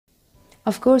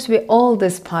Of course, we all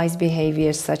despise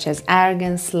behaviors such as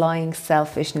arrogance, lying,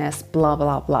 selfishness, blah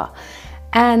blah blah.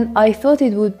 And I thought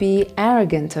it would be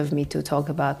arrogant of me to talk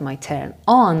about my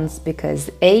turn-ons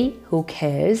because A, who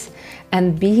cares,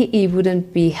 and B, it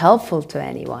wouldn't be helpful to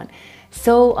anyone.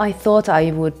 So I thought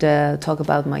I would talk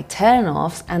about my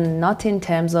turn-offs, and not in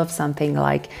terms of something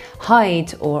like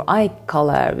height or eye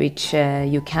color, which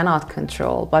you cannot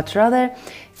control, but rather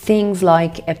things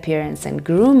like appearance and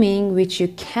grooming, which you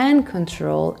can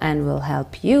control and will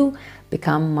help you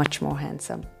become much more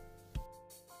handsome.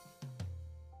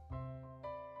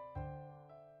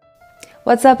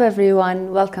 What's up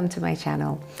everyone, welcome to my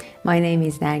channel. My name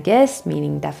is Nargis,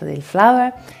 meaning daffodil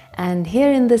flower, and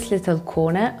here in this little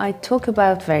corner I talk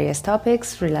about various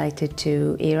topics related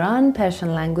to Iran,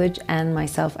 Persian language and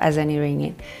myself as an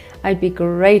Iranian. I'd be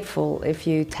grateful if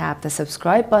you tap the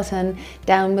subscribe button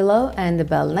down below and the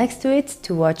bell next to it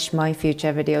to watch my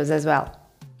future videos as well.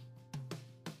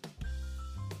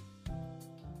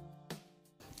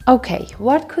 Okay,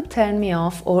 what could turn me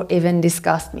off or even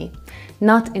disgust me?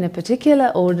 Not in a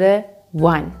particular order.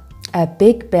 1. A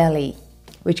big belly,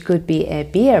 which could be a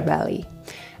beer belly.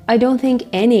 I don't think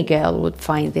any girl would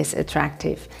find this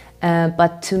attractive,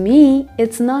 but to me,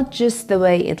 it's not just the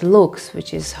way it looks,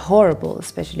 which is horrible,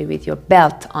 especially with your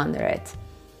belt under it.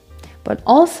 But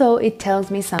also it tells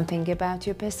me something about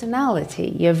your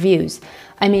personality, your views.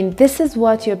 I mean, this is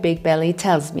what your big belly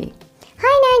tells me. Hi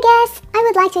Nargis! I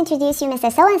would like to introduce you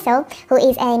Mr. So-and-so, who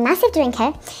is a massive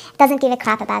drinker, doesn't give a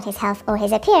crap about his health or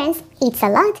his appearance, eats a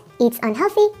lot, eats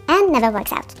unhealthy, and never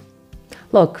works out.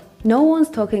 Look, no one's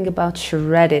talking about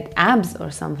shredded abs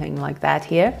or something like that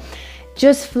here.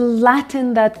 Just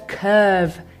flatten that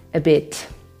curve a bit.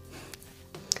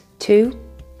 2.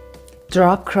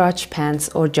 Drop crotch pants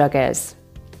or joggers.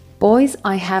 Boys,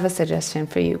 I have a suggestion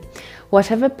for you.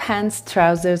 Whatever pants,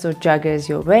 trousers or joggers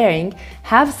you're wearing,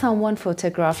 have someone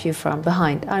photograph you from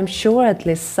behind. I'm sure at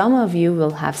least some of you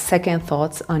will have second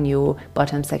thoughts on your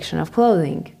bottom section of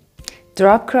clothing.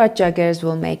 Drop crotch joggers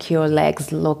will make your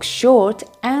legs look short,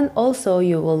 and also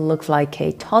you will look like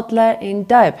a toddler in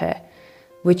diaper,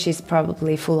 which is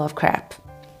probably full of crap.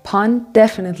 Pun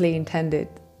definitely intended.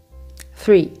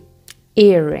 3.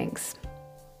 Earrings.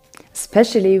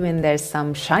 Especially when there's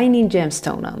some shiny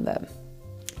gemstone on them.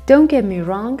 Don't get me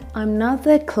wrong, I'm not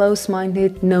the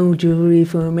close-minded, no jewelry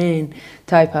for men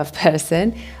type of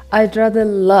person. I'd rather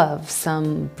love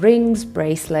some rings,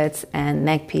 bracelets and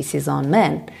neck pieces on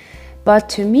men. But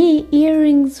to me,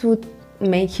 earrings would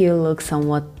make you look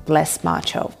somewhat less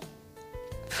macho.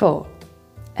 4.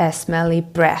 A smelly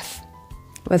breath.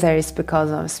 Whether it's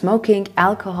because of smoking,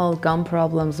 alcohol, gum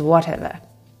problems, whatever.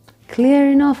 Clear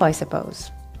enough, I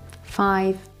suppose.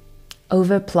 5.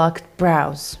 Overplucked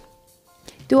brows.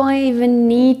 Do I even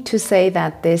need to say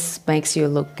that this makes you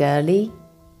look girly?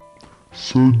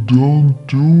 So don't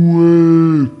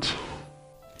do it!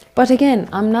 But again,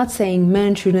 I'm not saying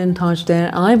men shouldn't touch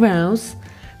their eyebrows.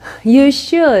 You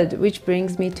should, which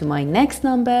brings me to my next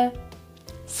number.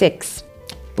 6.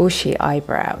 Bushy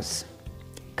eyebrows.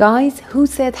 Guys, who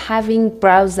said having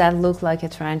brows that look like a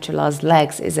tarantula's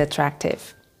legs is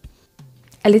attractive?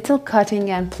 A little cutting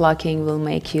and plucking will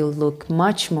make you look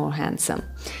much more handsome.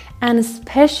 And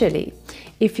especially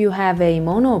if you have a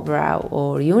monobrow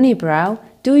or unibrow,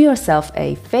 do yourself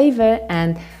a favor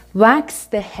and wax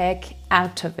the heck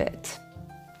out of it.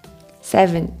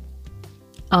 7.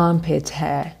 Armpit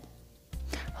hair.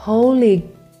 Holy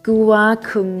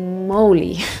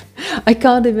guacamole! I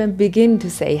can't even begin to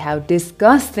say how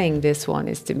disgusting this one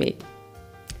is to me.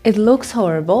 It looks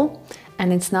horrible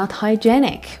and it's not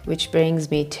hygienic, which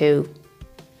brings me to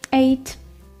 8.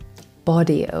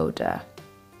 Body odor.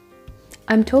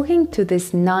 I'm talking to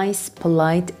this nice,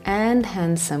 polite and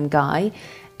handsome guy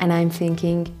and I'm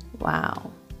thinking,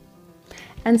 wow.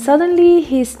 And suddenly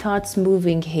he starts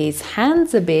moving his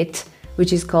hands a bit,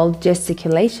 which is called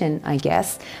gesticulation, I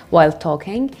guess, while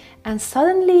talking, and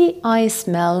suddenly I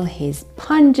smell his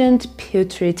pungent,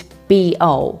 putrid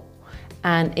BO.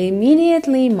 And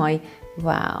immediately my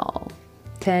wow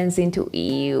turns into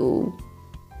ew.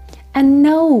 And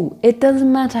no, it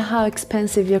doesn't matter how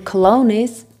expensive your cologne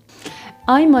is.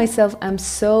 I myself am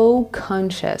so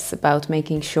conscious about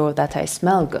making sure that I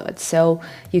smell good, so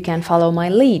you can follow my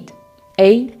lead.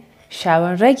 A.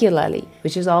 Shower regularly,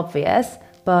 which is obvious,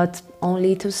 but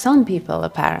only to some people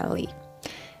apparently.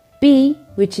 B,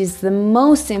 which is the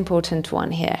most important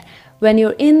one here. When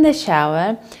you're in the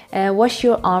shower, wash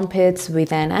your armpits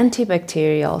with an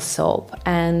antibacterial soap,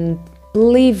 and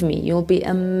believe me, you'll be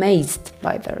amazed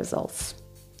by the results.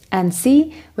 And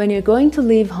C, when you're going to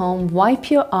leave home, wipe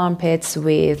your armpits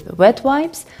with wet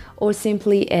wipes or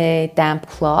simply a damp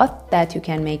cloth that you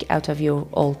can make out of your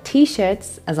old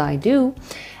t-shirts, as I do,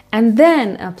 and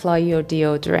then apply your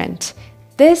deodorant.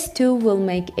 This too will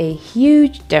make a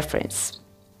huge difference.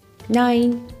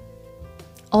 9.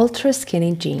 Ultra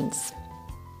skinny jeans,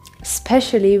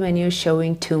 especially when you're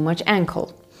showing too much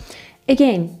ankle.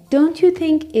 Again, don't you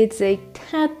think it's a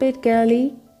tad bit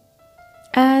girly?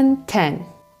 And 10.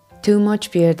 Too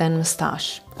much beard and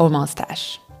mustache or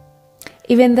mustache.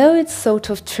 Even though it's sort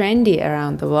of trendy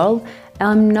around the world,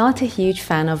 I'm not a huge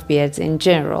fan of beards in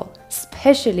general,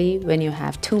 especially when you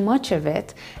have too much of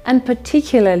it, and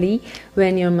particularly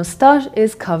when your mustache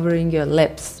is covering your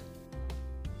lips.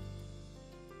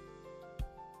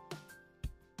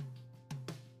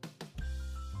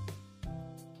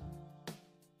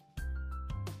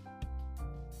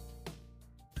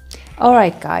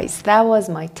 Alright guys, that was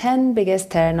my 10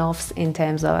 biggest turn-offs in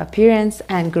terms of appearance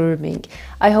and grooming.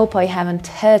 I hope I haven't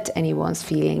hurt anyone's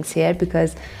feelings here,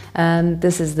 because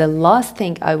this is the last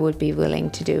thing I would be willing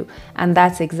to do. And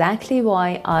that's exactly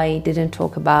why I didn't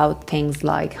talk about things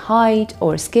like height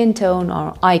or skin tone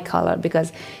or eye color,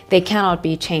 because they cannot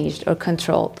be changed or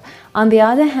controlled. On the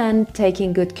other hand,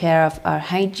 taking good care of our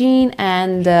hygiene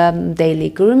and daily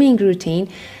grooming routine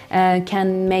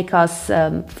can make us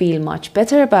feel much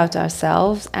better about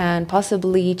ourselves and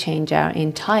possibly change our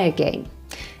entire game.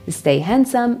 Stay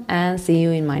handsome and see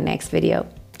you in my next video.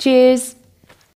 Cheers!